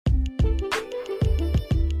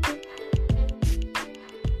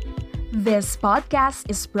This podcast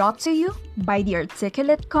is brought to you by the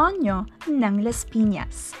Articulate Conyo ng Las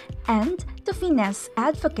Piñas and the Finesse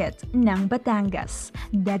Advocate ng Batangas,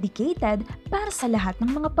 dedicated para sa lahat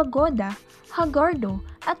ng mga pagoda, hagardo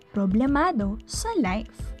at problemado sa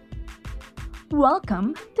life.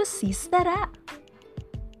 Welcome to Sistera!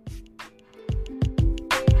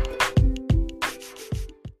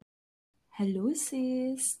 Hello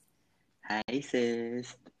sis! Hi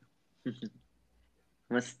sis!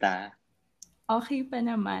 Musta? Okay pa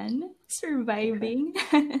naman? Surviving?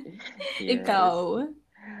 Yes. Ikaw?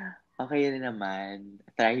 Okay rin naman.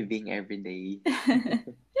 Thriving every day.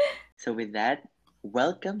 So with that,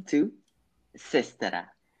 welcome to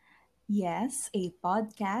Sistera. Yes, a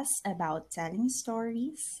podcast about telling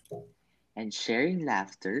stories. And sharing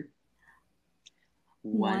laughter.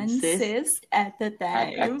 One sis at a at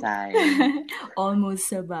a time. time. Almost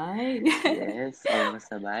sabay. Yes, almost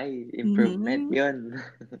sabay. Improvement yun.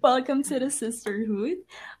 Welcome to the sisterhood.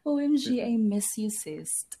 OMG, I miss you,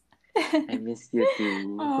 sis. I miss you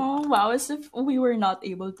too. Oh, wow. As if we were not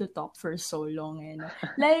able to talk for so long.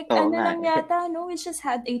 Like, Oo ano nga lang eh. yata, no? We just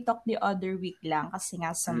had a talk the other week lang kasi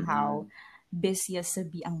nga somehow busy as sa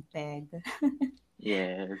biang peg.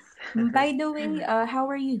 Yes. By the way, how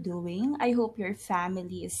are you doing? I hope your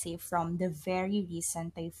family is safe from the very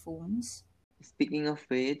recent typhoons. Speaking of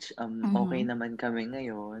which, okay naman kami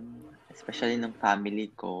ngayon, especially ng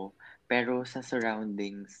family ko. Pero sa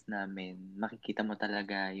surroundings namin, makikita mo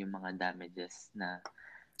talaga yung mga damages na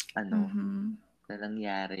na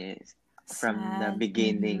nangyari from the Sad.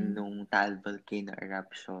 beginning nung Taal volcano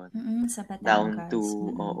eruption Sa down to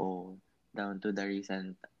Batangas. down to the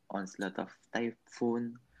recent onslaught of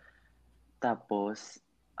typhoon. Tapos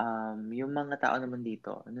yung mga tao naman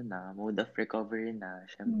dito, mode of recovery na,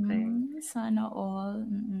 syempre. Sana all.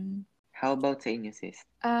 How about sa inyo, sis?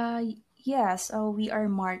 Yes, we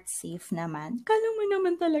are marked safe naman. Kala mo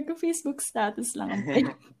naman talaga Facebook status lang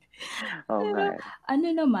ang Oh, Pero God.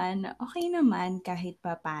 naman, okay naman kahit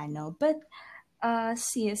papano. But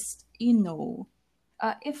sis,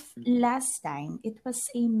 if last time it was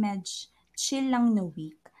a medj chill lang na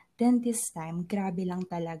week, then this time grabe lang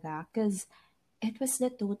talaga because it was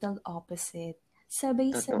the total opposite.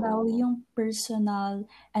 Sabay-sabaw Totoo. yung personal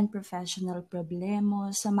and professional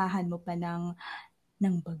problemo, samahan mo pa ng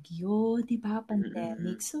bagyo, di ba?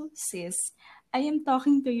 Pandemic. So, sis, I am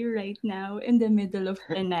talking to you right now in the middle of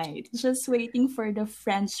the night, just waiting for the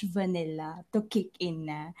French vanilla to kick in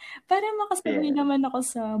na. Para makasabay Yes. naman ako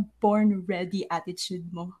sa born ready attitude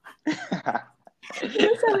mo.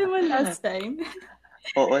 Diba sabi mo last time?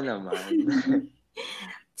 Oo naman.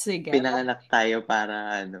 Sige. Pinanganak tayo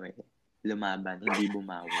para lumaban, hindi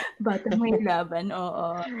bumawi. Batang may laban,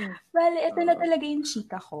 oo. Well, ito na talaga yung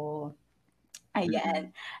chika ko. Ayan.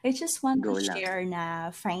 I just want to Go lang. share na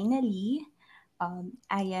finally,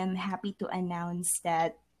 I am happy to announce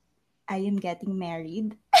that I am getting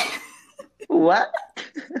married. What?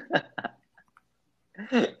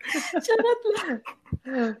 Charot lang.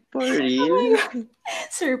 For real?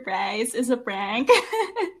 Surprise is a prank.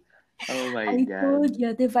 Oh my I God. told you,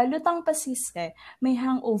 diba? Lutang pasiste. May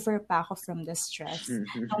hangover pa ako from the stress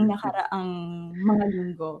nung nakaraang mga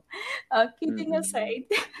linggo. Kidding aside,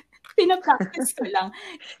 pinapractice ko lang.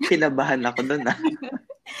 Kinabahan ako dun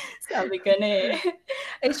Sabi ka na eh.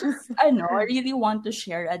 I just, really want to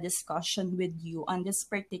share a discussion with you on this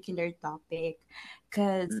particular topic.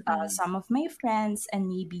 Because some of my friends, and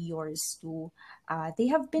maybe yours too, they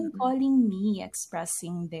have been calling me,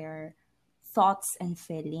 expressing their thoughts and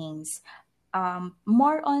feelings.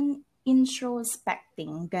 More on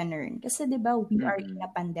introspecting, ganun. Kasi diba, we are in a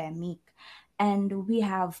pandemic. And we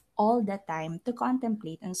have all the time to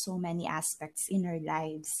contemplate on so many aspects in our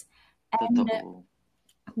lives. And Totoo.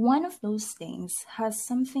 one of those things has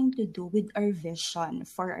something to do with our vision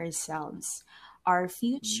for ourselves, our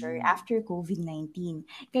future after COVID-19.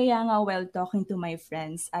 Kaya nga, while talking to my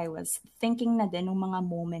friends, I was thinking na din ng mga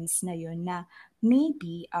moments na yun na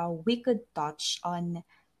maybe we could touch on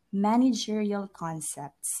managerial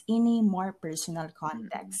concepts in a more personal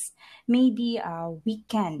context. Maybe we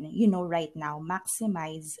can, right now,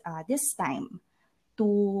 maximize this time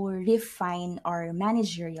to refine our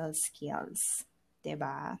managerial skills.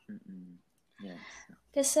 Diba? Yes.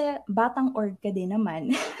 Kasi batang org ka din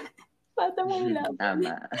naman. Batang wala.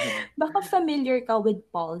 Tama. Baka familiar ka with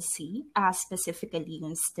policy, specifically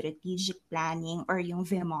yung strategic planning or yung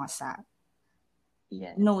VMOSA.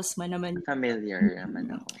 Yes. Knows mo naman. Familiar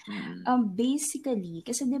naman ako. Basically,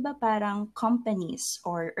 kasi di ba parang companies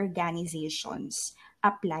or organizations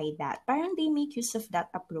apply that. Parang they make use of that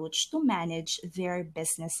approach to manage their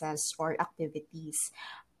businesses or activities.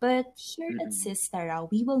 But here at Mm. Sistara,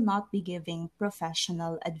 we will not be giving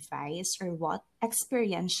professional advice or what,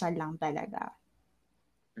 experiential lang talaga.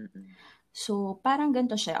 Mm. So, parang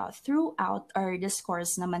ganito siya. Throughout our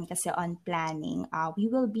discourse naman kasi on planning, we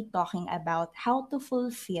will be talking about how to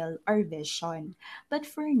fulfill our vision. But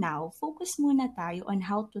for now, focus muna tayo on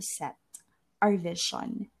how to set our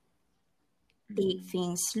vision. Take Mm.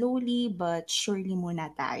 things slowly but surely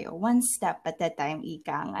muna tayo. One step at a time,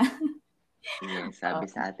 ika nga. Yes, sabi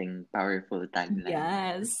sa ating powerful tagline.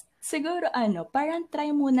 Yes. Siguro parang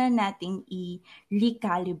try muna nating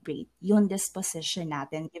i-recalibrate yung disposition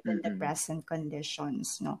natin given the Mm. present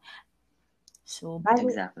conditions, no? So, bale,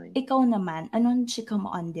 Exactly. ikaw naman, anong chika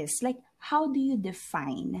mo on this? Like, how do you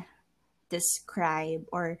define, describe,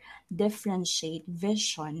 or differentiate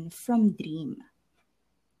vision from dream?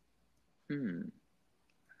 Hmm.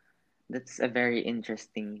 That's a very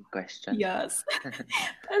interesting question. Yes.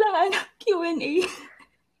 Parang Q&A.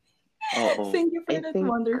 Oo. Thank you for I that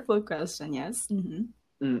think, wonderful question. Yes.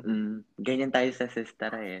 Mm-hmm. ganyan tayo sa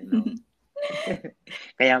sister no?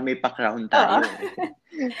 Kaya may pa-crown Oo. tayo eh.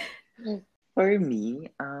 For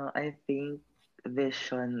me, I think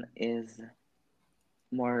vision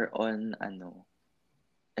more on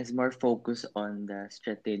is more focused on the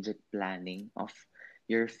strategic planning of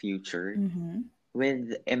your future Mm-hmm.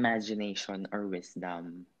 with imagination or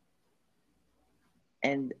wisdom.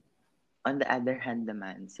 And on the other hand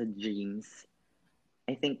naman, sa dreams,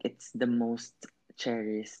 I think it's the most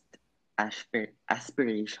cherished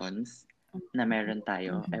aspirations na meron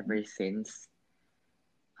tayo Mm-hmm. ever since.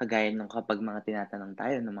 Kagaya nung kapag mga tinatanong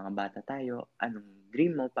tayo ng mga bata tayo, anong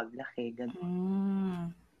dream mo paglaki, gano'n.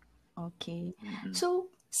 Mm. Okay. Mm. So,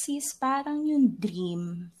 sis, parang yung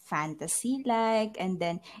dream, fantasy-like, and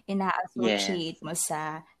then Yes. ina-associate mo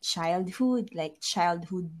sa childhood, like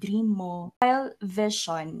childhood dream mo. While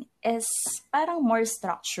vision is parang more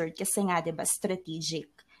structured kasi nga, di ba, strategic.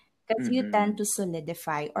 Kasi you tend Mm. to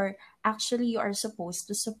solidify or actually you are supposed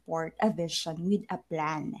to support a vision with a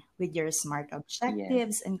plan, with your smart Yes.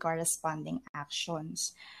 objectives and corresponding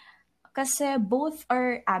actions. Kasi both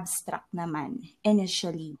are abstract naman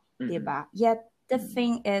initially, 'di Mm. ba? Yet the Mm.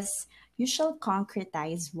 thing is you shall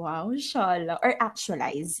concretize, wow, shala, or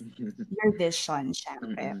actualize your vision,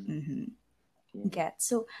 syempre. Mm. Yes. Get.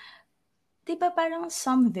 So, 'di ba parang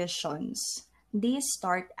some visions, they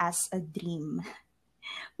start as a dream,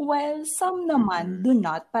 while some naman Mm. do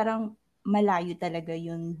not, parang malayo talaga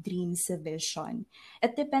yung dream sa vision.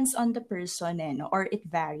 It depends on the person, no? Or it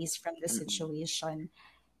varies from the Mm. situation.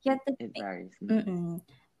 Yet the It varies. mm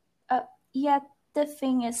yet the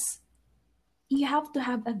thing is, you have to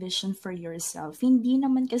have a vision for yourself. Hindi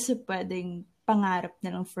naman kasi pwedeng pangarap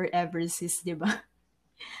na lang forever, sis, di ba?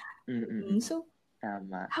 Mm. So,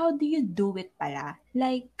 Tama. how do you do it pala?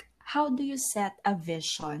 Like, how do you set a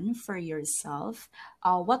vision for yourself?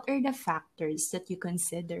 What are the factors that you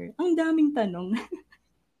consider? Ang daming tanong.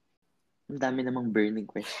 Ang dami namang burning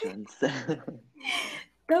questions.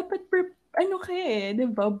 Dapat, ano ka eh, di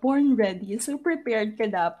ba? Born ready. So, prepared ka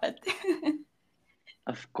dapat.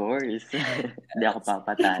 Of course. Di ako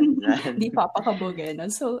papatalo Di dyan. papakabog eh, no?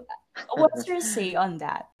 So, what's your say on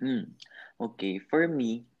that? Okay, for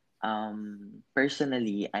me,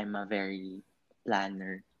 personally, I'm a very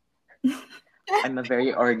planner. I'm a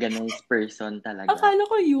very organized person talaga. Akala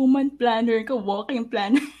ko human planner ka, walking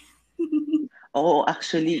planner. Oo,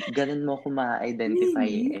 actually, ganun mo ko ma-identify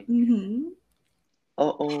Really? eh. Mhm.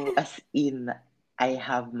 Oo, as in, I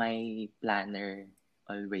have my planner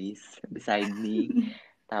always beside me.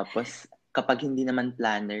 Tapos, kapag hindi naman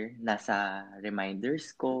planner, nasa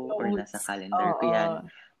reminders ko or nasa Notes. calendar ko yan, Oo.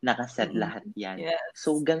 nakaset Mm. lahat yan.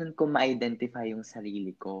 So, Yes. ganun ko ma-identify yung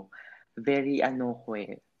sarili ko. Very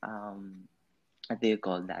what do you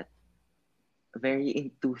call that? Very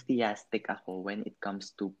enthusiastic ako when it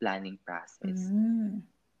comes to planning process. Mm.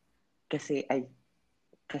 Kasi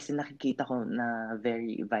kasi nakikita ko na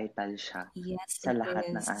very vital siya Yes, sa it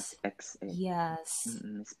lahat ng is. aspects eh. Yes.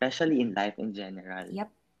 Especially in life in general. Yep.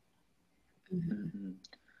 Mhm. Mm.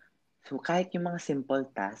 So, kahit yung mga simple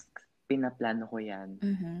tasks, pinaplano ko yan.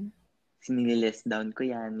 Mhm. Sinililist down ko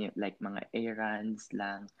yan, like mga errands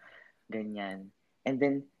lang, ganyan. And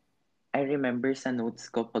then, I remember sa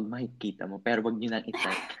notes ko pag makikita mo, pero wag nyo nang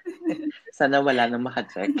i-check. Sana wala nang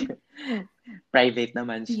maka-check. Private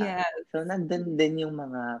naman siya. Yes. So, nandun din yung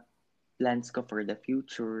mga plans ko for the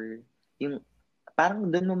future. Yung,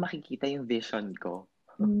 parang doon mo makikita yung vision ko.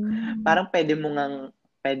 Mm. Parang pwede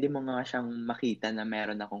mo nga siyang makita na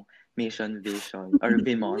meron akong mission vision or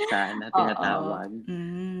Vimosa na Oo. tinatawag.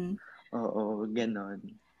 Mm. Oo, ganon.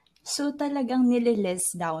 So, talagang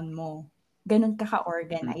nililist down mo. Ganun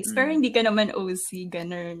ka-organized. Pero Mm. hindi ka naman OC,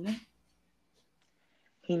 ganun.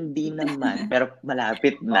 Hindi naman, pero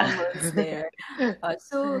malapit na. Almost there.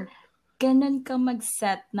 So, ganun ka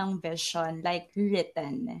mag-set ng vision, like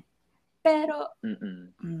written. Pero,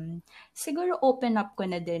 Mm. siguro open up ko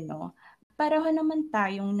na din, no? Pareho naman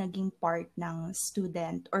tayong naging part ng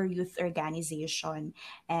student or youth organization.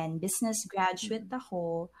 And business graduate Mm.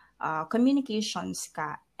 ako, communications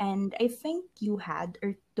ka. And I think you had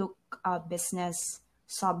or took business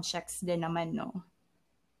subjects din naman, no?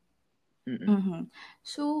 Mm. Mhm.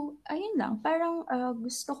 So, ayun lang, parang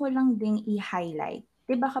gusto ko lang ding i-highlight.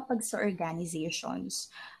 'Di ba kapag sa organizations,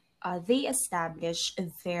 they establish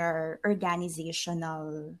their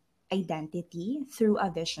organizational identity through a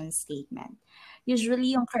vision statement.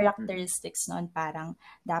 Usually, yung Mm. characteristics nun parang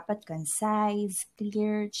dapat concise,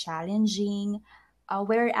 clear, challenging,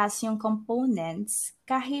 whereas yung components,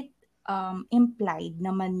 kahit implied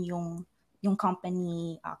naman yung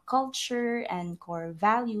company culture and core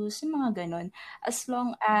values, yung mga ganun, as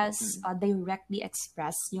long as Mm. directly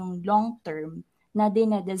express yung long-term na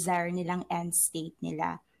dinadesire nilang end state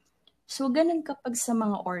nila. So, ganun kapag sa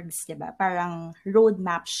mga orgs, di ba? Parang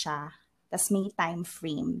roadmap siya, tas may time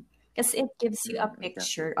frame. Kasi it gives you a Mm.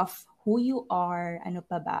 picture Exactly. of who you are, ano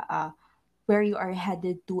pa ba, where you are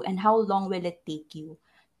headed to, and how long will it take you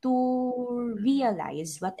to Mm.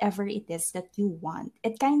 realize whatever it is that you want.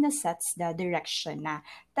 It kind of sets the direction na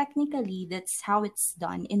technically that's how it's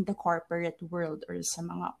done in the corporate world or sa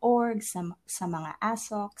mga orgs, sa mga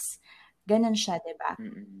ASOCs. Ganun siya, di ba?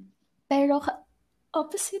 Mm. Pero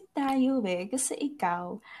opposite tayo eh. Kasi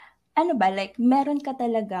ikaw, ano ba, like, meron ka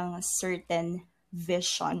talagang certain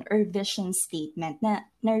vision or vision statement na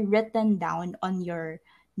written down on your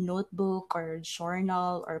notebook or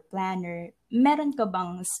journal or planner. Meron ka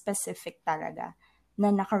bang specific talaga na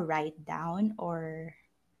naka-write down or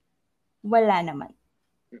wala naman?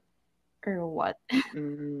 Or what?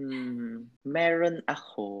 Meron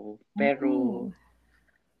ako, pero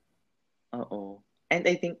Oh, oo. And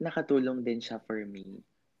I think nakatulong din siya for me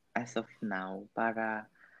as of now para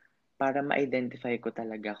ma-identify ko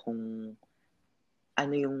talaga kung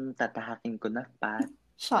ano yung tatahakin ko na path,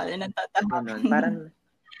 siya na gano'n. nagtatahakin. Parang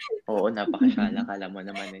oo, napakasyala akala mo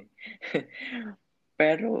naman, eh.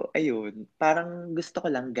 Pero ayun, parang gusto ko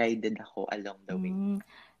lang guided ako along the way. Hmm.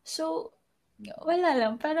 So, Mm. wala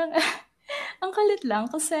lang. Parang, ang kulit lang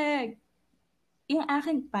kasi yung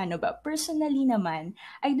akin, paano ba? Personally naman,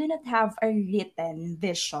 I do not have a written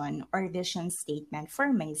vision or vision statement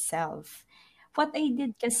for myself. What I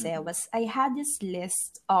did kasi Mm. was I had this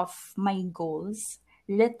list of my goals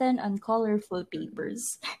written on colorful Mm.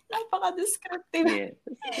 papers. Napaka-descriptive. Yes.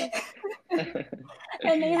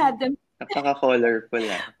 And I had them, Napaka-colorful,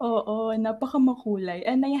 ah. oo, napakamakulay.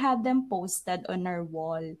 And I had them posted on our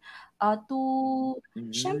wall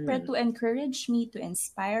syempre, Hmm. to encourage me, to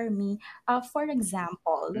inspire me. For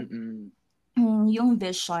example, Mm. yung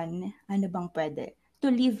vision, ano bang pwede? To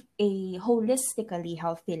live a holistically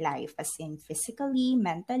healthy life, as in physically,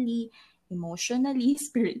 mentally, emotionally,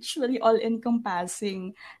 spiritually,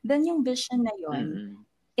 all-encompassing. Then yung vision na yon, Mm.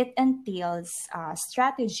 it entails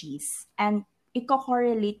strategies and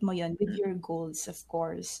i-correlate mo yon with your Mm. goals, of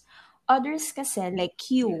course. Others kasi, like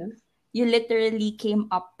Yes. you literally came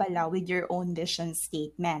up pala with your own vision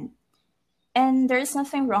statement. And there's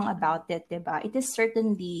nothing wrong Mm. about it, diba? It is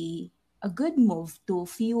certainly a good move to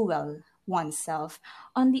fuel oneself.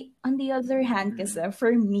 On the other hand, kasi Mm.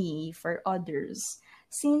 for me, for others,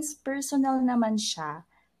 since personal naman siya,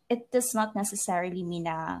 it does not necessarily mean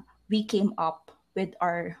na we came up with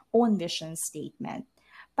our own vision statement.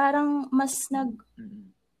 Parang mas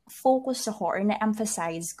Mm. focus ako or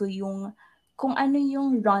na-emphasize ko yung kung ano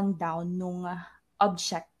yung rundown nung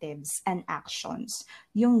objectives and actions,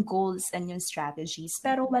 yung goals and yung strategies.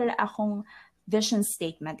 Pero Mm. wala akong vision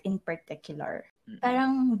statement in particular. Mm.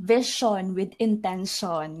 Parang vision with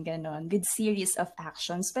intention, ganon, with series of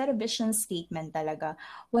actions. Pero vision statement talaga,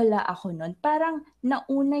 wala ako nun. Parang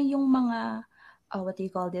nauna yung mga, what do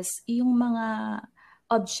you call this, yung mga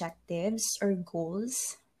objectives or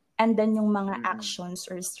goals, and then yung mga Mm. actions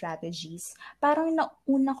or strategies, parang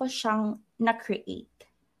nauna ko siyang na-create.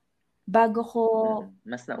 Bago ko, Mm.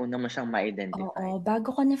 Mas nauna mo siyang oo, ma-identify.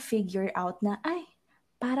 bago ko na-figure out na, ay,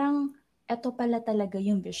 parang eto pala talaga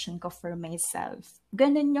yung vision ko for myself.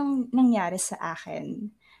 Ganun yung nangyari sa akin.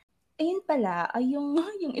 Ayun pala, ay yung,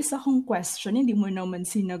 yung isa kong question, hindi mo naman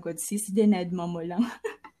sinagot, sis, dinedma mo lang.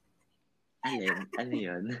 Alin? Ano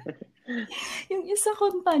yun? Yung isa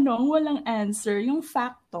kong tanong, walang answer, yung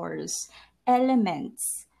factors,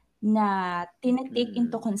 elements, na tinetake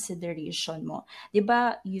into Mm. consideration mo. 'Di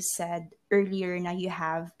ba you said earlier na you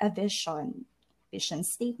have a vision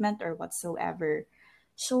statement or whatsoever.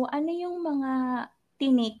 So, ano yung mga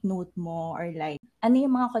tinake note mo or like, ano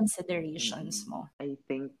yung mga considerations Mm. mo? I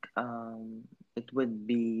think it would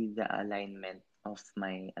be the alignment of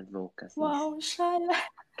my advocacies. Wow, shala.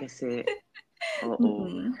 Kasi, oo,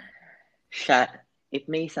 Mm. siya, it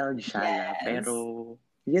may sound shala, pero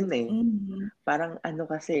Yes. yun eh. Mhm. Parang ano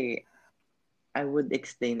kasi, I would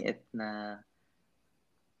explain it na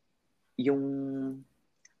yung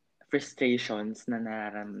frustrations na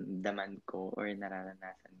nararamdaman ko or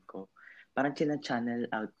nararanasan ko, parang china-channel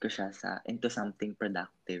out ko siya into something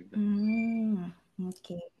productive. Hmm,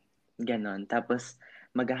 okey. Gano'n. Tapos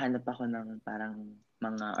maghahanap ako ng parang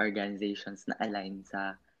mga organizations na align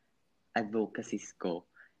sa advocacies ko.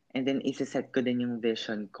 And then ise-set ko din yung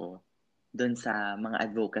vision ko dun sa mga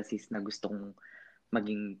advocacies na gusto kong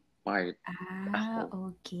maging part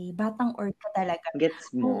ako. Okey. Batang org ka talaga.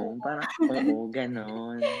 Gets mo? Oo. Parang oo,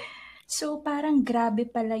 gano'n. So, parang grabe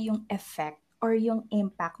pala yung effect or yung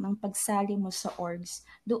impact ng pagsali mo sa orgs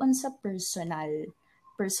doon sa personal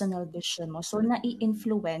vision mo. So, Mm,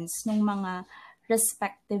 nai-influence ng mga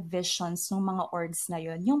respective visions ng mga orgs na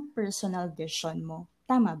yon yung personal vision mo.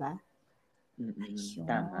 Tama ba?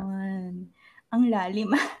 tama. Ayun. Ang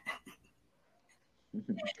lalim.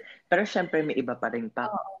 Pero siyempre may Oo.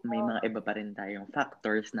 mga iba pa rin tayong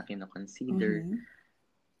factors na kino-consider. Mhm.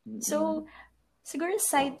 So, Mm, siguro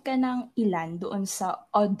cite ka ng ilan doon sa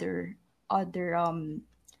other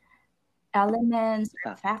elements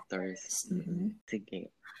or factors. factors. Mhm. Sige.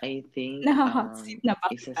 I think, Naha-hot seat na ba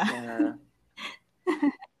isa kita? sa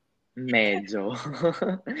medyo,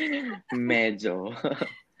 medyo,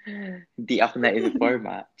 hindi ako na-inform,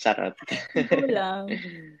 charot. Go lang.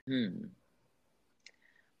 Hmm,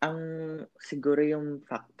 ang siguro yung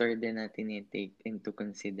factor din na tini-take into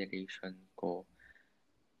consideration ko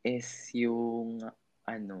is yung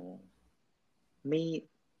ano, may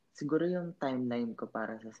siguro yung timeline ko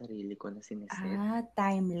para sa sarili ko na sine-set.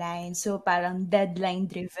 Timeline. So, parang deadline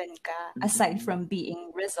driven ka aside Mm, from being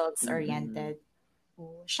results mm, oriented.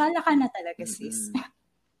 Oh, shala ka na talaga sis. mm.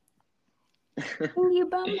 Hindi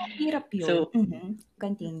ba mahirap yun? So, Mhm.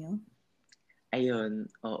 Continue. ayun,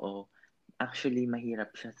 oo. Actually,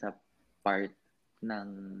 mahirap siya sa part ng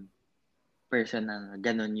person na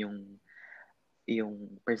gano'n yung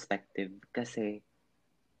perspective. Kasi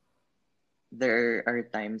there are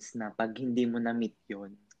times na 'pag hindi mo na-meet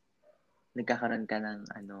yun, nagkakaroon ka ng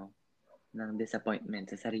ano, ng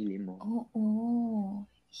disappointment sa sarili mo. Oo.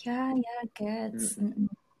 Yeah, yeah, gets. Mm,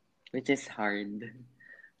 which is hard.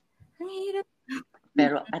 Ang hirap.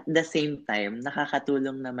 Pero at the same time,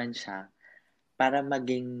 nakakatulong naman siya para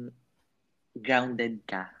maging grounded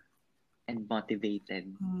ka and motivated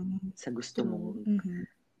Mm, sa gusto mong true. Mhm.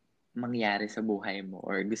 mangyari sa buhay mo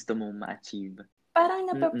or gusto mong ma-achieve. Parang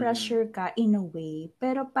Mm, nape-pressure ka in a way,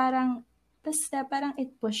 pero parang basta parang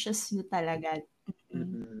it pushes you talaga. Mm.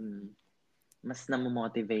 mm. Mas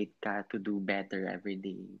namo-motivate ka to do better every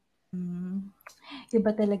day. Hmm.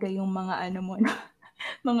 Iba talaga yung mga ano mo 'no,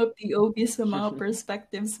 mga POVs sa mga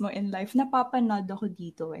perspectives mo in life. Napapanood ako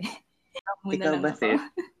dito, eh. Muna Ikaw lang ba, ako. Seth?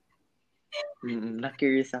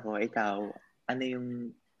 Na-curious ako, ikaw, ano yung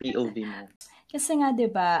POV mo? Kasi nga 'di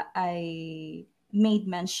ba, I made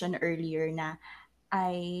mention earlier na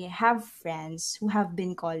I have friends who have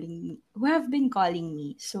been calling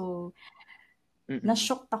me. So, Mm,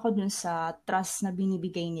 na-shocked ako dun sa trust na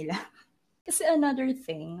binibigay nila. Kasi another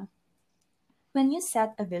thing, when you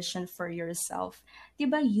set a vision for yourself, 'di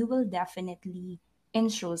ba, you will definitely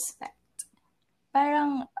introspect.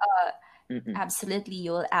 Parang mm, absolutely,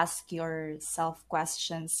 you'll ask yourself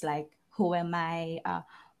questions like, who am I?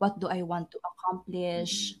 What do I want to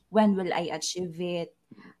accomplish? mm, When will I achieve it?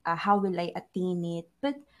 How will I attain it?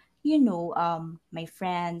 But, my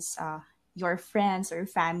friends, your friends or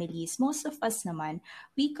families, most of us naman,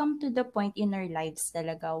 we come to the point in our lives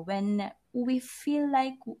talaga when we feel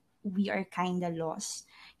like we are kind of lost.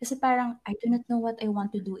 Kasi parang, I do not know what I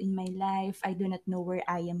want to do in my life. I do not know where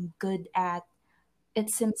I am good at. It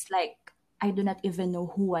seems like I do not even know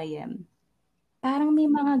who I am. Parang may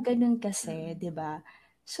mga gano'n kasi, mm, 'di ba?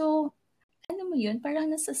 So, alam mo 'yun, parang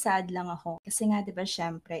nasa-sad lang ako kasi nga 'di ba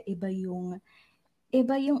siyempre iba yung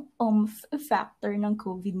factor ng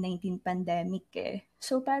COVID-19 pandemic, eh.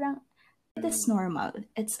 So, parang it is mm, normal.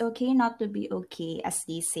 It's okay not to be okay as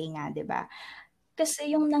they say nga, 'di ba?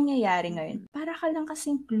 Kasi yung nangyayari ngayon, mm, para ka lang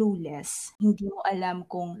kasing clueless. Hindi mo alam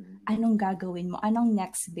kung mm, anong gagawin mo, anong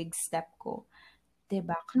next big step ko. 'Di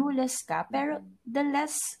ba, clueless ka pero mm, the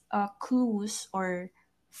less, clues or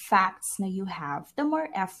facts na you have, the more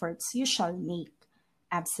efforts you shall make.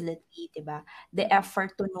 Absolutely, diba? The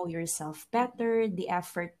effort to know yourself better, the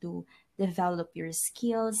effort to develop your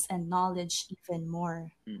skills and knowledge even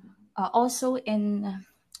more. Mm. Also, in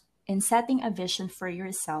setting a vision for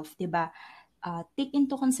yourself, 'di ba? Take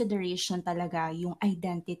into consideration talaga yung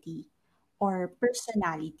identity or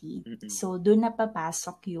personality. Mm. So doon na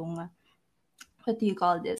papasok yung what do you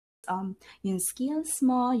call this? Yung skills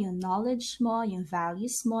mo, yung knowledge mo, yung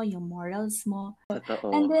values mo, yung morals mo.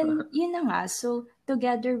 And Totoo. then, yun na nga. So,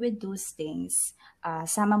 together with those things,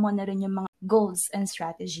 sama mo na rin yung mga goals and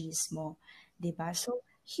strategies mo. 'Di ba? So,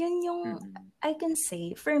 yun yung, Mm. I can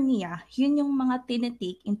say, for me, yun yung mga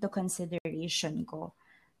tinitake into consideration ko.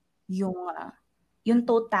 Yung, yung Mm.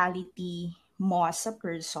 totality mo as a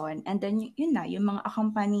person. And then, yun na, yung mga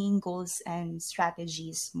accompanying goals and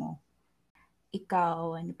strategies mo.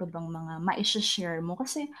 Ikaw, ano pa bang mga mai-she-share mo?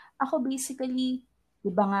 Kasi ako basically, 'di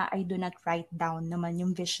ba nga I do not write down naman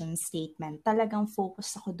yung vision statement. Talagang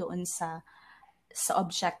focus ako doon sa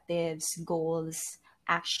objectives, goals,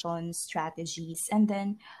 actions, strategies. And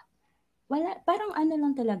then wala parang ano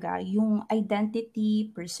lang talaga, yung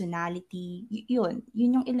identity, personality, yun.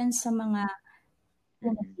 Yun yung ilan sa mga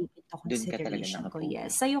Mm. tinatake into Dun ka talaga consideration ko,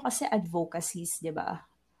 yes. naka-focus. Sa'yo kasi advocacies, 'di ba?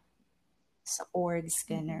 Sa orgs, Mm.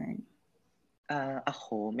 ganun.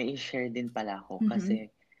 Ako, may i-share din pala ako kasi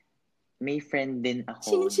Mhm. may friend din ako na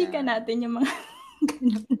Chini-chika natin yung mga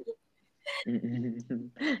gano'n.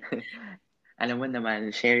 mm. Alam mo naman,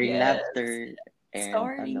 sharing Yes. laughter and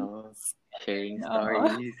Stories. sharing Oo.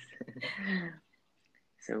 stories.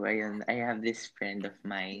 So, ayun, I have this friend of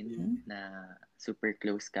mine Mhm. na super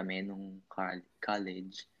close kami nung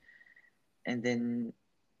college. And then,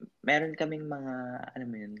 meron kaming mga, ano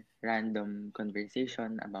mo yun, random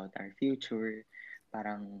conversation about our future.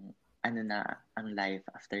 Parang, ano na ang life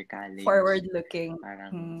after college. Forward-looking.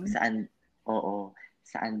 Parang, Hmm. saan, oo,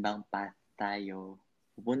 saan bang path tayo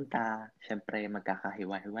pupunta. Siyempre,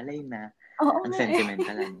 magkakahiwa-hiwalay na. Oo Ang nga, eh.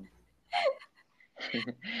 sentimental, ano.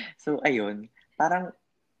 So, ayun, parang,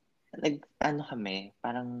 ano kami,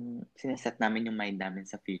 parang sineset namin yung mind namin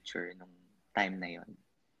sa future nung time na yon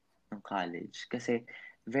nung college. Kasi,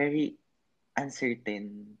 very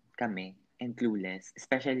uncertain kami and clueless,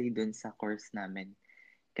 especially dun sa course namin.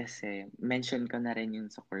 Kasi mention ko na rin yun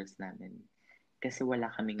sa course namin. Kasi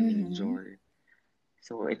wala kaming Mhm. major.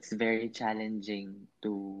 So it's very challenging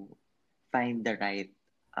to find the right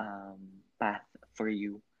path for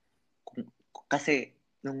you. Kasi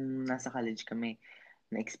nung nasa college kami,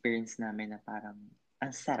 na-experience namin na parang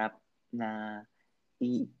ang sarap na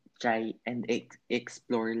i-try and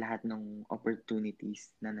explore lahat ng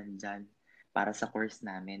opportunities na nandyan para sa course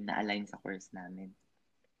namin, na align sa course namin.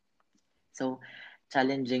 So,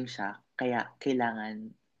 challenging siya, kaya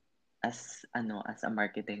kailangan as a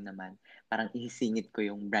marketing naman, parang isisingit ko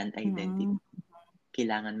yung brand identity. Mm.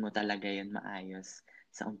 Kailangan mo talaga yun maayos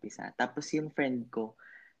sa umpisa. Tapos yung friend ko,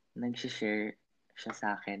 nag-share siya sa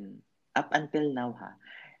akin, up until now ha,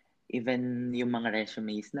 even yung mga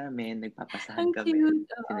resumes namin, nagpapasahan Ang kami,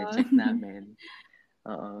 cute, oo. sine-check namin.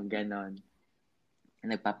 Oo, ganon.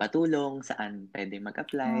 Nagpapatulong saan pwede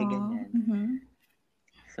mag-apply, Aw, ganyan. mhm.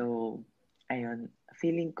 So, ayun,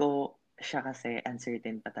 feeling ko siya kasi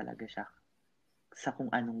uncertain pa talaga siya sa kung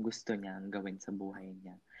anong gusto niyang gawin sa buhay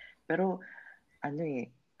niya. Pero ano eh,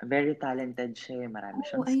 very talented siya eh, marami Oo,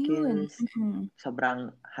 siyang ayun. skills. Mhm. Sobrang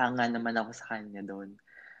hanga naman ako sa kanya doon.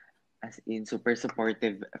 As in, super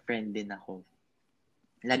supportive friend din ako.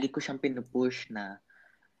 Lagi ko siyang pinupush na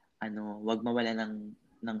wag mawala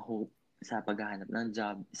ng hope sa paghahanap ng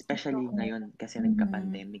job, especially Totoo. ngayon kasi Mhm.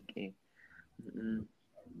 nagka-pandemic eh. Mm,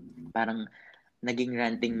 parang naging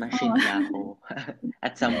ranting Oo. machine nga ako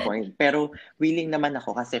at some point. Pero willing naman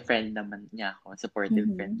ako kasi friend naman niya ako, supportive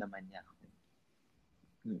friend Mhm. naman niya ako.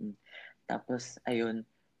 Mm. Tapos ayun,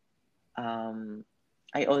 um,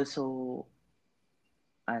 I also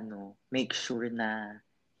make sure na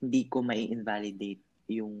hindi ko mai-invalidate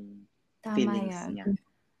yung Tama feelings 'yan. niya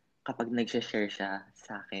kapag nag-share siya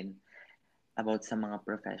sa akin about sa mga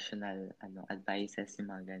professional advices,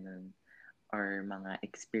 yung mga ganun, or mga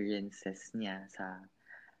experiences niya sa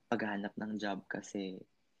paghahanap ng job kasi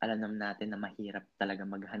alam naman natin na mahirap talaga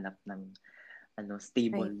maghanap ng Right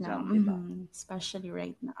stable now, job, 'di ba? mhm. Especially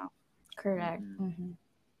right now. Correct. Mm. Mhm.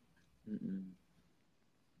 Mm.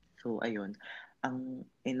 So ayun, ang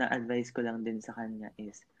ina-advice ko lang din sa kanya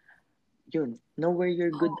is yun, know where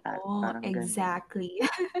you're good at, Oo, parang ganun. exactly.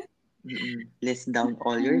 List down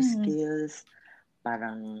all your Mm. skills,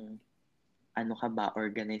 parang ano ka ba,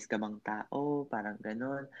 organized ka bang tao, parang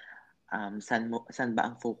ganun. Saan ba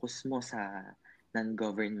ang focus mo sa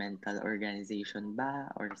non-governmental organization ba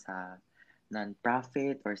or sa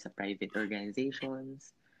non-profit or sa private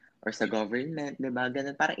organizations or sa government, 'di ba?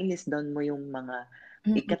 Ganun. Parang i-list down mo yung mga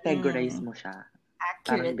i-categorize Mm. mo siya.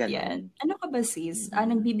 Parang Accurate yan. ganon. Ano ka ba sis? Mm.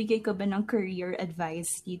 Nagbibigay ka ba ng career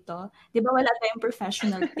advice dito? 'Di ba wala tayong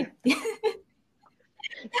professional tip?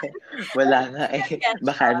 Wala nga eh. Yan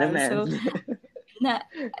Baka siya. naman. So, na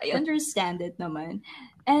I understand it naman.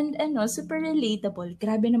 And ano, super relatable.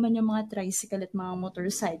 Grabe naman yung mga tricycle at mga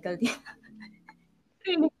motorcycle.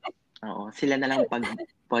 Oo, sila na lang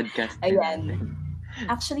pag-podcaster Ayan. natin.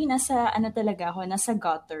 Actually, nasa ano talaga ako, nasa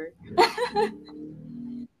gutter.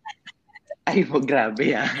 Ay, grabe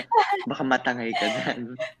Baka matangay ka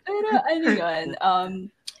dyan. Pero ano yun,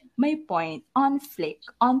 may point, on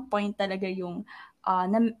point talaga yung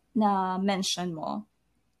na mention mo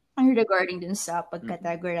regarding dun sa Mm,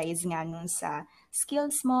 pag-categorize nga nun sa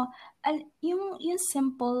skills mo. Yung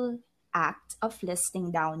simple act of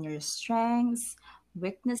listing down your strengths,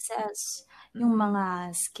 weaknesses, yung mm,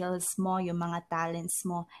 mga skills mo, yung mga talents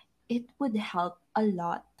mo, it would help a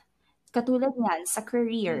lot. Katulad nga sa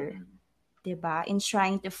career, mm, 'di ba? In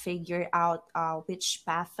trying to figure out which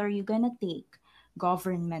path are you gonna take.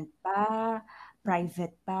 Government ba,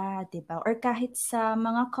 private ba, 'di ba? Or kahit sa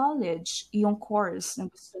mga college, yung course na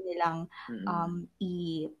gusto nilang mm,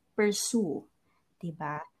 i-pursue, 'di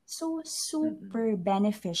ba? So mm, super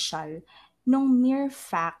beneficial nung mere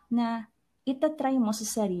fact na itatry mo sa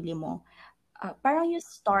sarili mo. Parang you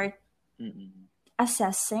start mm,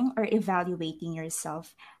 assessing or evaluating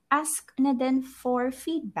yourself, ask na din for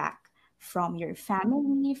feedback from your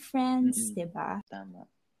family, friends, mm. 'di ba? Tama.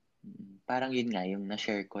 Parang yun nga yung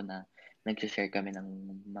na-share ko na nag-share kami ng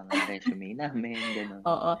mga resume namin, gano'n.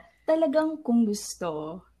 Oo, talagang kung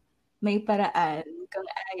gusto, may paraan, kung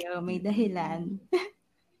ayaw, may Mm, dahilan.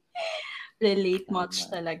 Relate much tama.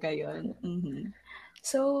 talaga yon. Mhm.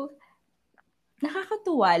 So,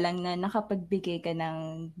 nakakatuwa lang na nakapagbigay ka ng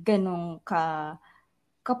ganong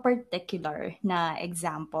ka-particular na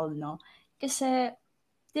example, no? Kasi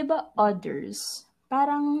 'di ba others,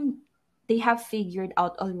 parang they have figured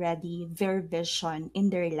out already their vision in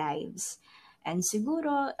their lives. And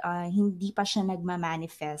siguro hindi pa siya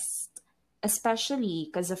nagma-manifest, especially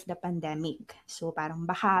because of the pandemic. So parang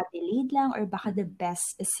baka delayed lang or baka the Mm,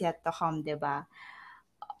 best is yet to come, 'di ba?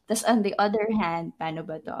 Tas on the other hand, paano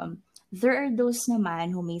ba 'to? There are those naman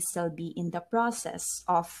who may still be in the process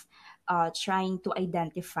of trying to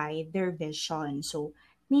identify their vision. So,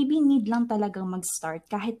 maybe need lang talagang mag-start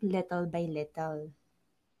kahit little by little.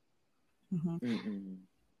 Mhm. mm,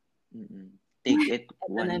 mm. Take it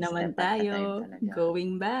Eto na one naman step at a time tayo, talaga.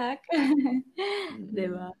 going back. 'Di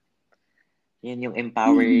ba? Mm. Yan yung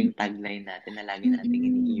empowering tagline natin na lagi nating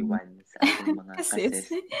Mm. iniiwan sa ating mga Kasi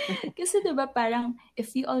kasis. kasi 'di ba parang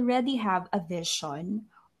if you already have a vision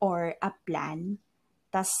or a plan,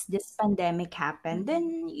 tas this pandemic happened, Mm,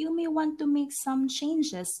 then you may want to make some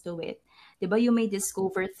changes to it. 'Di ba? You may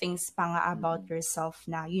discover things pa nga about mm, yourself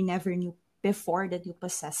na you never knew before that you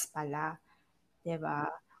possess pala, 'di ba?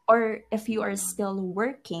 Or if you are mm, still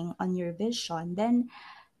working on your vision, then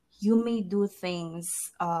you may do things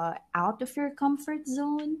out of your comfort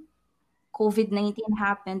zone. COVID-19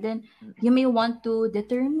 happened, then you mm, may want to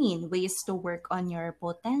determine ways to work on your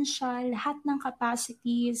potential, lahat ng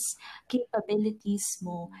capacities, capabilities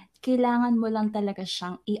mo. mm, Kailangan mo lang talaga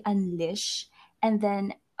siyang i-unleash, and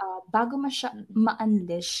then bago mo siya mm,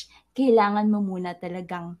 ma-unleash, kailangan mo muna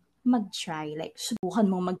talagang mag-try. Like, subukan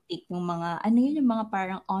mo mag-take ng mga, ano yun, yung mga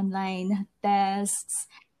parang online tests,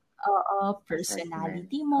 oo, assessment,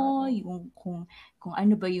 personality mo, oo. yung kung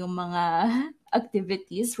ano ba yung mga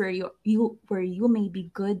activities where you may be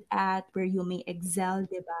good at, where you may excel,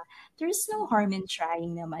 'di ba? There's no harm Mm, in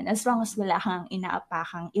trying naman as long as wala kang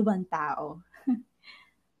inaapakang ibang tao.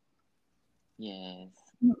 yes.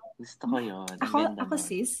 Mm. Gusto ko yun, ang Ako ganda ako nun.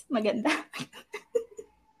 sis, maganda.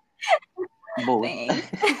 Both.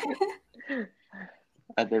 Thanks.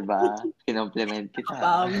 'Di ba? Kinomplement kita.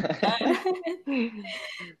 Nakabawi ka.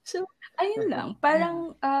 So, ayun lang.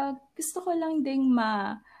 Parang gusto ko lang ding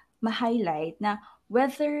ma-highlight na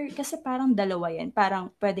whether, kasi parang dalawa yan.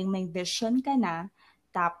 Parang pwedeng may vision ka na,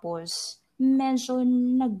 tapos medyo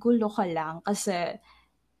nagulo ka lang kasi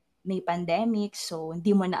may pandemic, so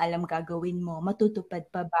hindi mo na alam gagawin mo, matutupad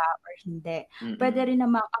pa ba or hindi. Pwede Mm, rin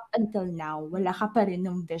namang up until now, wala ka mm, pa rin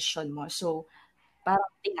ng vision mo. So,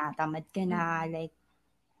 parang tinatamad ka na, mm, like,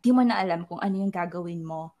 di mo na alam kung ano yung gagawin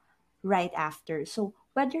mo right after. So,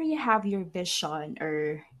 whether you have your vision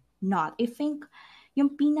or not, I think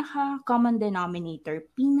yung pinaka-common denominator,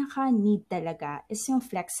 pinaka-need talaga is yung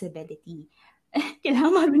flexibility.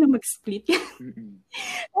 Kailangan marunong mag-split yan. mm.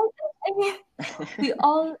 I mean, we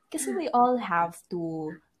all have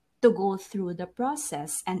to go through the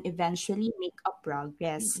process and eventually make a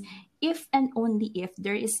progress Mm. if and only if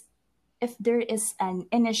there is an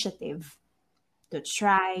initiative to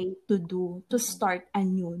try, to do, to Mm. start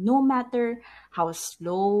anew. No matter how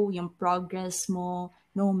slow yung progress mo,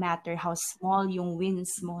 no matter how small yung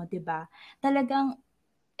wins mo, di ba? Talagang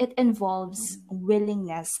it involves Mm.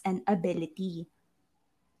 willingness and ability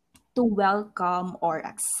to welcome or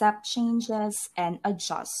accept changes and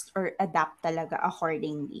adjust or adapt talaga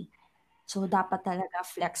accordingly. So, dapat talaga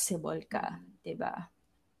flexible ka, Mm. 'di ba?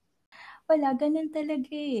 Wala, ganun talaga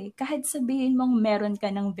eh. Kahit sabihin mong meron ka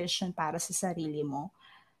ng vision para sa sarili mo,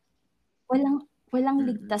 walang walang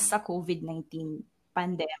ligtas Mm. sa COVID-19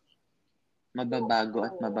 pandemic. Mababago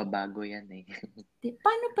at Oo. mababago yan eh.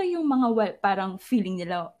 Paano pa yung mga parang feeling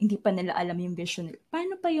nila hindi pa nila alam yung vision nila?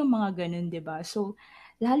 Paano pa yung mga ganun, 'di ba? So,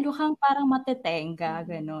 lalo kang parang matetenga, Mm.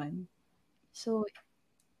 ganun. So,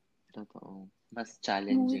 Totoo. Mas no,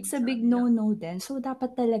 challenging it's a sa big kanila. no-no din. So,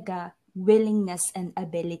 dapat talaga willingness and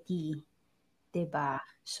ability, 'di ba?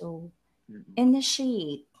 So, Mm.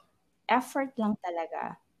 initiate. Effort lang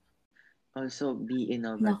talaga. Also, be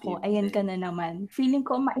Naku, innovative ayan ka din. na naman. Feeling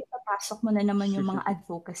ko maipapasok mo na naman yung mga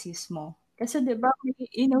advocacies mo. Kasi 'di ba may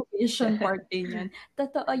innovation part din 'yan.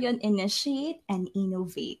 Totoo 'yun, initiate and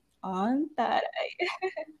innovate. On taray.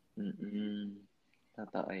 Mm.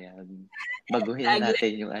 Totoo yan. Baguhin na Tagline.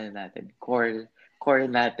 natin yung ano natin, core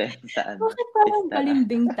natin sa ano, Bakit parang Istara.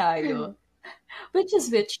 balimbing tayo? Which is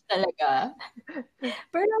which talaga.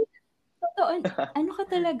 Pero totoo, ano ka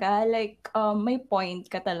talaga, like, may point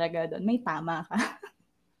ka talaga do'n, may tama ka.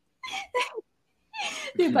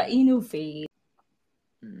 'Di ba, innovate.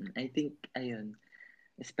 I think, ayun,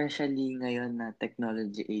 especially ngayon na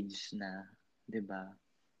technology age na, 'di ba?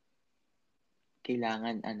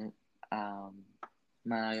 Kailangan ano, um,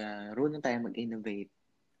 marunong tayong mag-innovate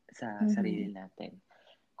sa sarili Mhm. natin.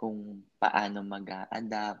 Kung paano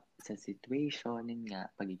mag-a-adapt sa situation, yun nga,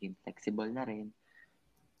 pagiging flexible na rin.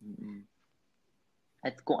 Mm.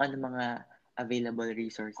 At kung ano mga available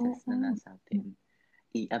resources na Oo. nasa atin,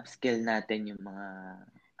 i-upskill natin yung mga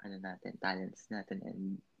ano natin, talents natin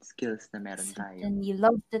and skills na meron tayo. Certainly,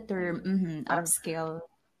 love the term, Ayun. Parang, upskill.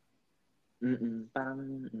 parang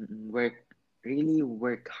really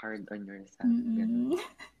work hard on yourself. Ganun. Mm.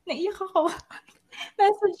 Naiyak ako.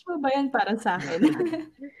 Message mo ba yan para sa akin?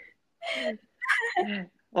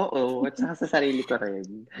 Oo, at saka sa sarili ko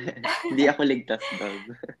rin. Hindi ako ligtas doon.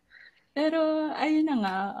 Pero ayun na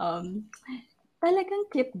nga, talagang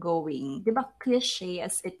keep going. 'Di ba cliche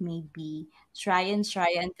as it may be, try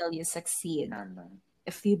until you succeed. Tama.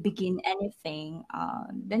 If you begin anything,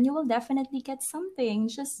 then you will definitely get something.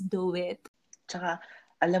 Just do it. Tsaka,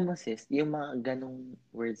 alam mo sis, yung mga ganong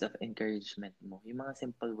words of encouragement mo, yung mga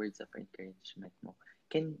simple words of encouragement mo,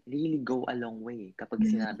 can really go a long way kapag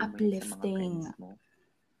sinabi mo yan sa mga friends Uplifting. mo.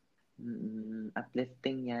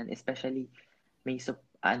 Uplifting yan, especially may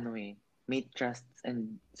trust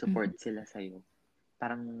and support Mhm. sila sa'yo.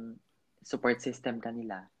 Parang support system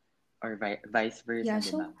kanila or vice versa, Yeah,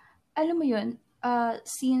 di ba? so alam mo yun,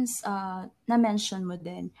 since na-mention mo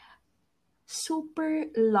din, super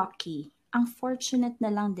lucky. Ang fortunate na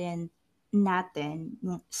lang din natin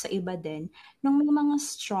sa iba din nung may mga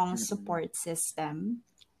strong Mm. support system,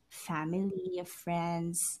 family,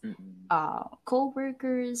 friends, Mm.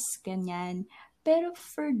 co-workers, ganyan. Pero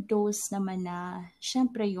for those naman na,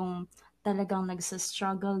 syempre yung talagang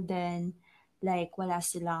nagsa-struggle din, like wala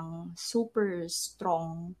silang super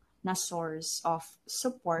strong na source of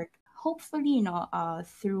support, hopefully, no,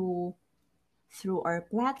 through our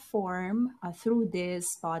platform, through this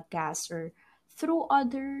podcast, or through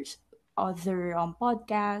other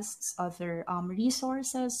podcasts, other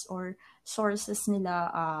resources or sources nila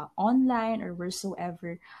online or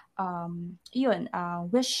wheresoever. Yun,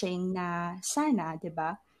 wishing na sana, 'di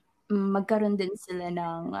ba? Magkaroon din sila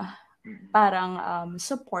ng Mm. parang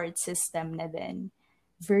support system na din.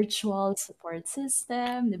 Virtual support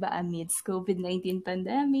system, 'di ba? Amidst COVID-19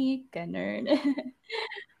 pandemic, ganun.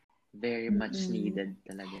 Very much Mm. needed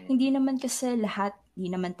talaga yan. Hindi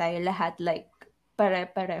naman tayo lahat like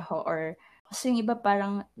pare-pareho or kasi yung iba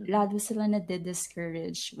parang Mm. lalo sila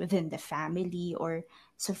na-discourage within the family or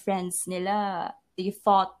sa friends nila. They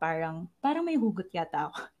thought parang may hugot yata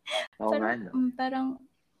ako. Oo nga, Parang, no? parang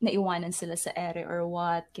naiwanan sila sa ere or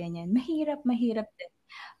what, ganyan. Mahirap din.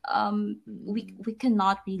 Mm. We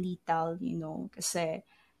cannot really tell, kasi,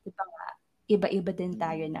 di ba nga, iba-iba din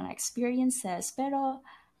tayo Mm. ng experiences, pero,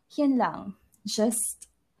 yun lang, just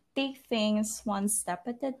take things one step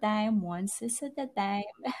at a time, one sis at a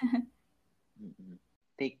time. Mm.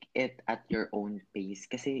 take it at your own pace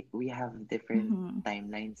kasi we have different Mhm.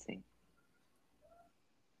 timelines eh.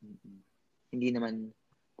 Mm. Hindi naman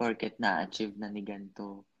porket na-achieve na ni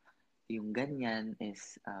ganito yung ganyan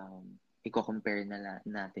is iko-compare na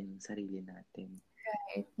natin yung sarili natin.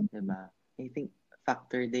 Right. Mhm. 'Di ba? I think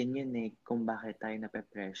factor din yun eh kung bakit tayo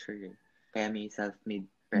nape-pressure eh. Kaya may self-made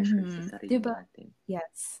pressure sa Mhm. 'Di sarili ba? natin.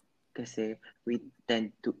 Yes. Kasi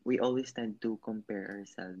we always tend to compare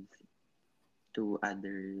ourselves to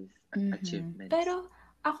others' Mhm. achievements. Pero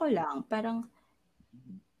ako lang, parang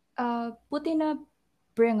Mhm. buti na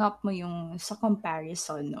bring up mo yung sa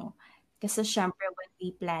comparison, 'no? Kasi siyempre when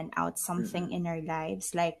we plan out something Mm. in our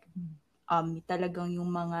lives, like, talagang yung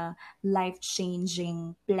mga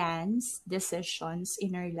life-changing plans, decisions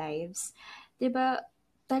in our lives, 'di ba,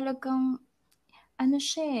 talagang ano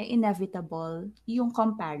siya, inevitable yung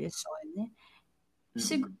comparison.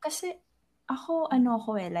 Mm. Kasi ako ano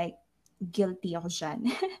ako, like, guilty ako diyan.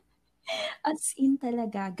 As in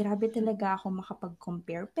talaga, grabe talaga ako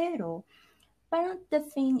makapag-compare. Pero parang the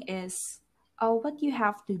thing is, what you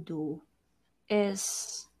have to do is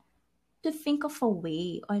to think of a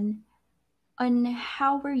way on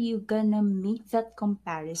how are you gonna make that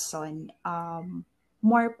comparison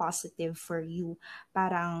more positive for you.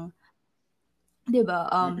 Parang 'di ba,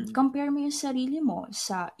 Mm. compare mo yung sarili mo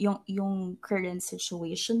sa yung current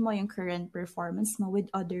situation mo, yung current performance mo with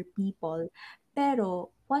other people. Pero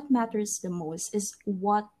what matters the most is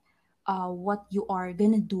what you are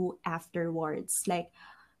gonna do afterwards. Like,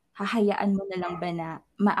 hahayaan mo na lang ba na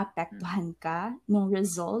Mm. maapektuhan ka nung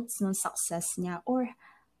results, nung success niya, or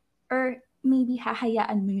maybe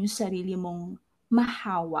hahayaan mo yung sarili mong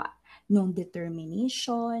mahawa nung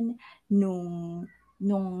determination, nung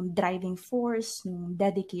driving force, nung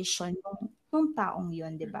dedication nung taong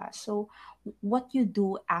yon, 'di Mm. ba? So what you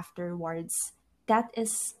do afterwards, that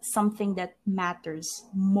is something that matters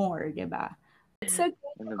more, 'di ba? It's okay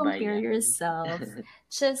to Ano ba compare yan? yourself.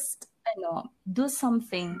 Just do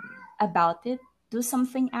something Mm. about it. Do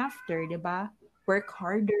something after, 'di ba? Work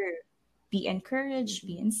harder. Be encouraged,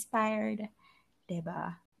 be Mm. inspired, 'di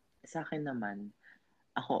ba? Sa'kin naman,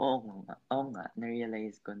 oo nga,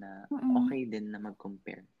 na-realize ko na Mm. okay din na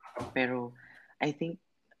mag-compare. Pero I think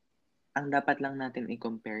ang dapat lang natin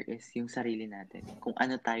i-compare is yung sarili natin, kung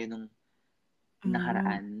ano tayo nung Hmm.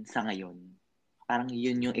 nakaraan sa ngayon. Parang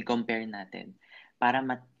yun yung i-compare natin para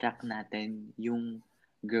ma-track natin yung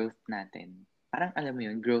growth natin. Parang alam mo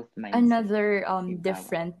yun, growth mindset Another yung tawag.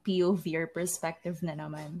 different POV or perspective na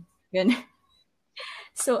naman. Ganun.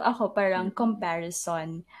 So ako parang Mm. comparison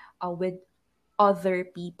with other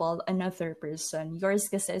people, another person. Yours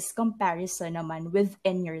kasi is comparison naman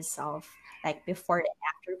within yourself, like before and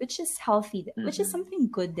after, which is healthy, which is Mm. something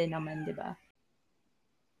good din naman, di ba?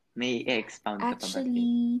 May i-expound ka pa ba, Faith?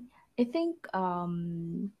 Actually, I think,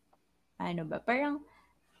 ano ba, parang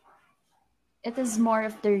it is more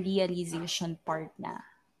of the realization part na.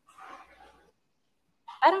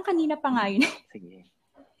 Parang kanina pa nga yun. Sige.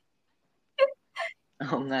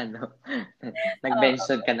 Oo nga 'no. Oo.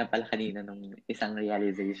 Nag-mention ka na pala kanina nung isang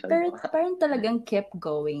realization Pero mo. parang talagang keep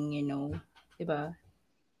going, di ba?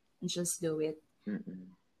 Just do it. Mm.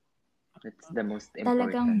 That's the most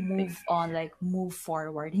Talagang important move thing. on, like move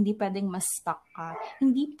forward. Hindi pwedeng ma-stuck ka.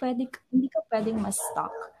 Hindi ka pwedeng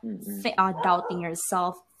ma-stuck. Mm. Doubting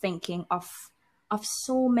yourself, thinking of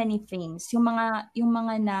so many things. Yung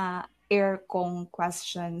mga na air kong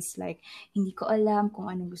questions, like hindi ko alam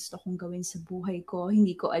kung anong gusto kong gawin sa buhay ko,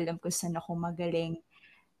 hindi ko alam kung saan ako magaling.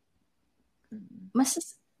 Mm. Mas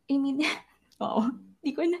I mean, oo, Mm.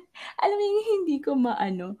 hindi ko na alam mo yung hindi ko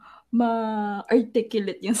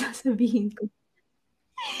ma-articulate yung sasabihin ko.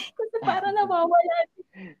 Kasi parang Naku, parang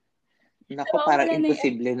nawawala na yung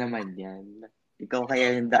imposible naman 'yan. Ikaw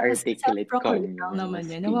kaya yung the kasi articulate self-proclaim konyo, lang yung naman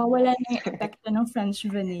mas yun. Nawawala famous. na yung epekto ng French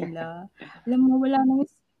vanilla. Alam mo, wala na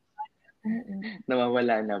yung oo.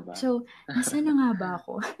 Nawawala na ba? So, nasaan na nga ba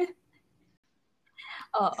ako?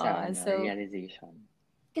 Oo. Sa ano, So, realization.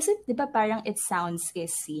 kasi 'di ba parang it sounds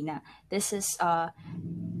easy na this is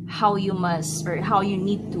how you must or how you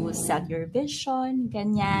need to set your vision,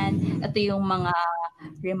 ganyan. Ito yung mga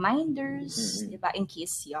reminders, Mm. 'di ba, in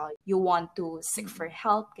case you want to seek Mm. for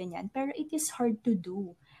help, ganyan. Pero it is hard to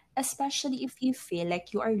do, especially if you feel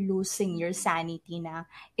like you are losing your Mm. sanity na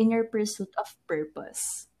in your pursuit of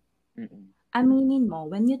purpose. Mm. Aminin mo,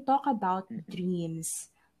 when you talk about Mm. dreams,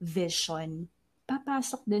 vision,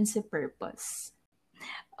 papasok din si purpose.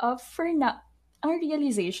 For now, ang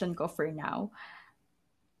realization ko for now,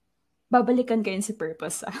 babalikan ko yun si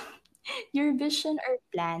purpose. Your vision or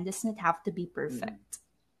plan does not have to be Mm. perfect.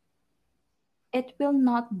 It will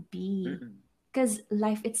not be, Mm. because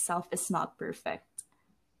life itself is not perfect.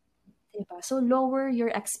 'Di ba? So, lower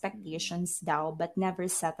your Mm. expectations daw, but never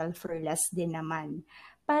settle for less din naman.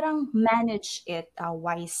 Parang manage it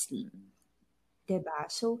wisely, Mm. 'di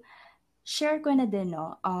ba? So, share ko na din,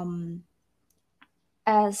 no,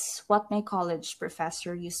 as what my college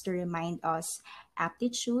professor used to remind us,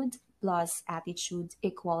 aptitude plus attitude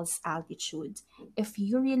equals altitude. If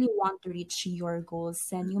you really want to reach your goals,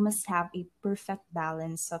 then you Mm. must have a perfect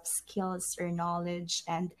balance of skills or knowledge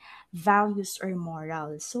and values or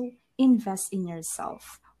morals. So invest in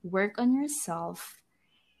yourself, work on yourself,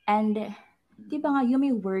 and di ba Mm. nga, you may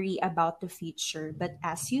worry about the future, but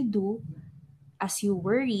as you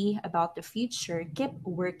worry about the future, keep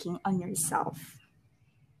working on yourself.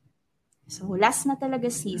 So, last na talaga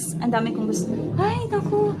sis. Ang dami kong gusto. Ay,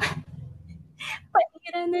 naku,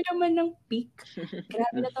 panira na naman ng peak.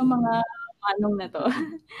 Grabe na tong mga manong na to.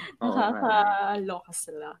 Oo nga eh. Nakakaloka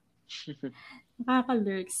sila.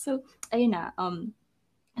 Nakaka-lurk. So, ayun na.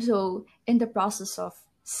 So, in the process of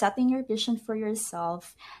setting your vision for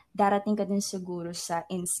yourself, darating ka din siguro sa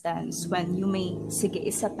instance when you may, sige,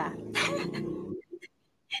 isa pa.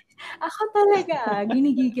 Ako talaga,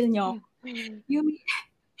 ginigigil niyo ako. You may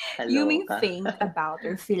You may Kaloka. think about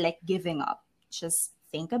or feel like giving up. Just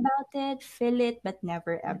think about it, feel it, but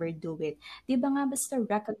never ever do it. Di ba nga basta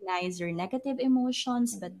recognize your negative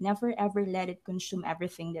emotions, but Mm. never ever let it consume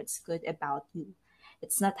everything that's good about you.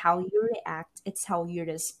 It's not how you react, it's how you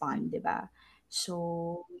respond, di ba?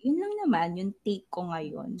 So, yun lang naman, yung take ko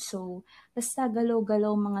ngayon. So, basta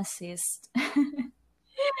galaw-galaw mga sis.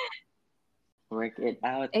 Work it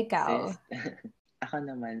out, Ikaw. sis. Ako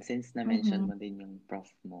naman, since na-mention Mm-hmm. mo din yung prof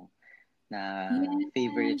mo, na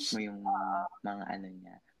favorite mo Yes. yung mga ano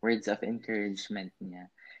niya, words of encouragement niya.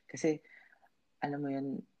 Kasi, alam mo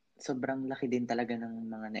yun, sobrang laki din talaga ng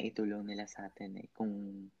mga naitulong nila sa atin eh. Kung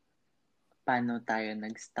paano tayo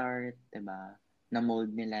nag-start, 'di ba?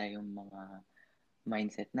 Na-mold nila yung mga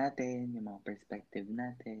mindset natin, yung mga perspective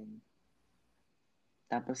natin.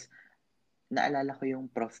 Tapos, naalala ko yung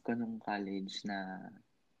prof ko nung college na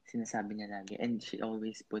sinasabi niya lagi, and she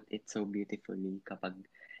always put it so beautifully kapag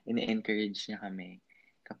ini-encourage niya kami.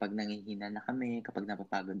 Kapag nangihina na kami, kapag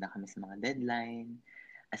napapagod na kami sa mga deadline,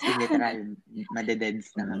 as in literal,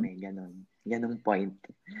 madededs na Mm. kami, ganun. Ganung point.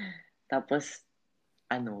 Tapos,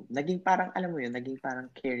 naging parang, alam mo yun, naging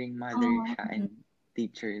parang caring mother Oh, siya and mhm.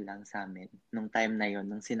 teacher lang sa amin nung time na yon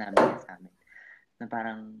nung sinabi niya sa amin. Na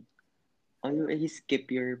parang, always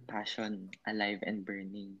keep your passion alive and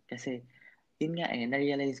burning. Kasi, yun nga eh,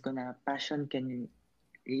 na-realize ko na passion can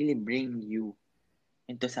really bring you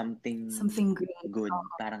into something Something great. good. Oh,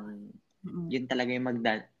 Parang, mm. yun talaga yung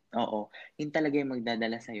oo, yun talaga yung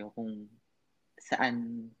magdadala sa'yo kung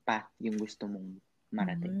saan path yung gusto mong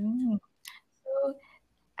marating. Hmm. So,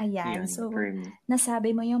 ayan. Yun, So, for me.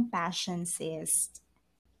 nasabi mo yung passion, sis.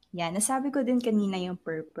 Yan, nasabi ko din kanina Mm-mm. yung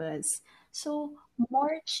purpose. So,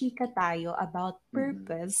 more chika tayo about Mm-mm.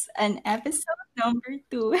 purpose and episode number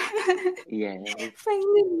 2. Yes.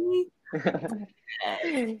 Finally.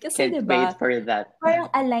 Kasi Can't 'di wait ba, for that.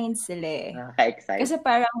 parang aligned sila eh. Nakaka-excite. Kasi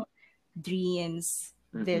parang dreams,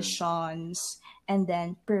 Mm-mm. visions, and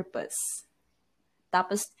then purpose.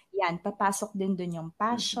 Tapos, yan, papasok din dun yung Mm-mm.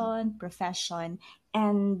 passion, profession,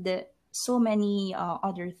 and so many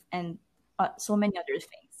so many other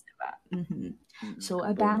things, diba? Mhm. Mm-mm. So,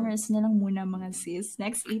 Component. abangers na lang muna mga Mm-mm. sis.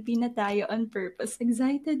 Next EP na tayo on purpose.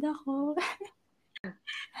 Excited ako.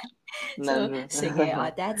 So, Nan sige,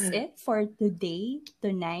 that's it for today,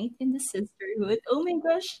 tonight in the sisterhood. Oh my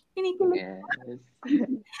gosh, kinikilig. Yes.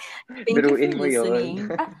 Thank you for Biruin mo yon. listening.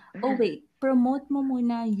 Oh wait, promote mo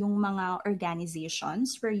muna yung mga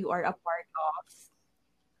organizations where you are a part of.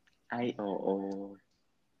 Ay, oo.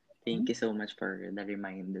 Thank you so much for the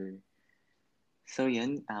reminder. So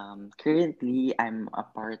yun, currently I'm a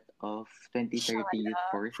part of 2030 Shala. Youth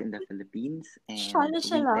Force in the Philippines and WeTech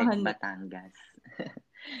Shala-shalahan mo. Batangas.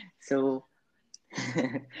 So,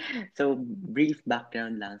 so brief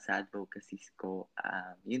background lang sa advocacies ko.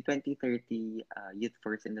 Yung 2030 Youth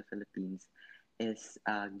Force in the Philippines is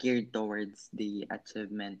geared towards the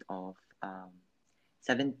achievement of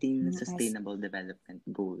 17 Mm, I see. Sustainable Development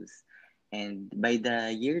Goals. And by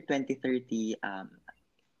the year 2030,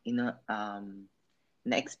 you know,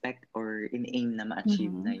 na-expect or in-aim na ma-achieve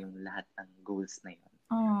na Mhm. yung lahat ng goals na yun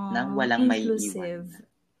nang Aw, walang may iwan. inclusive.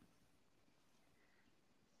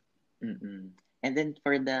 Mm-mm. And then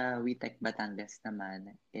for the WeTech Batangas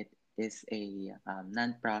naman, it is a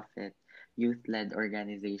non-profit youth-led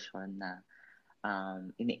organization na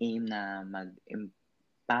ini-aim na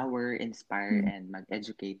mag-empower, inspire, Mm, and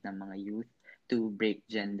mag-educate ng mga youth to break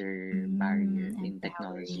gender barrier in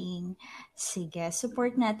technology. empowering. Sige,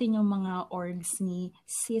 support natin yung mga orgs ni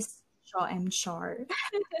Sis So I'm sure.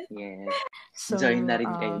 Yes. Join na So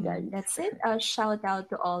rin kayo, guys. that's it. Shout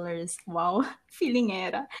out to all our wow, feeling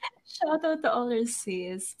era. Shout out to all our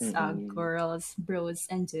sis, Mm-mm. girls, bros,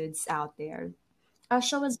 and dudes out there.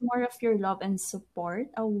 Show us more of your love and support.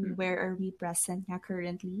 Where Mm-mm. are we present na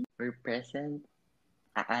currently? We're present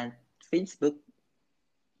at Facebook,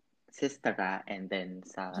 Sistera, and then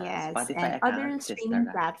sa Yes, and Spotify account, other streaming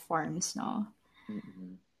Sistera. platforms, no?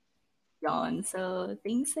 Mm-mm. Yon. So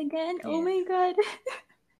thanks again. Oh Yes. my God.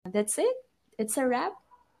 That's it. It's a wrap.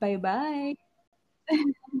 Bye bye.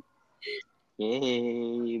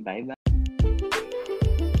 Yay! Bye-bye!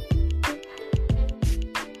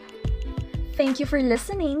 Thank you for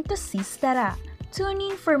listening to Sis Tara. Tune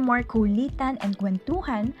in for more kulitan and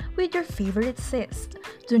kwentuhan with your favorite sis.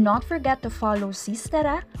 Do not forget to follow Sis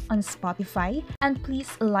Tara on Spotify and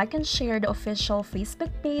please like and share the official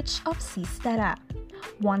Facebook page of Sis Tara.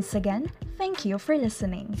 Once again, thank you for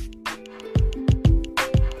listening.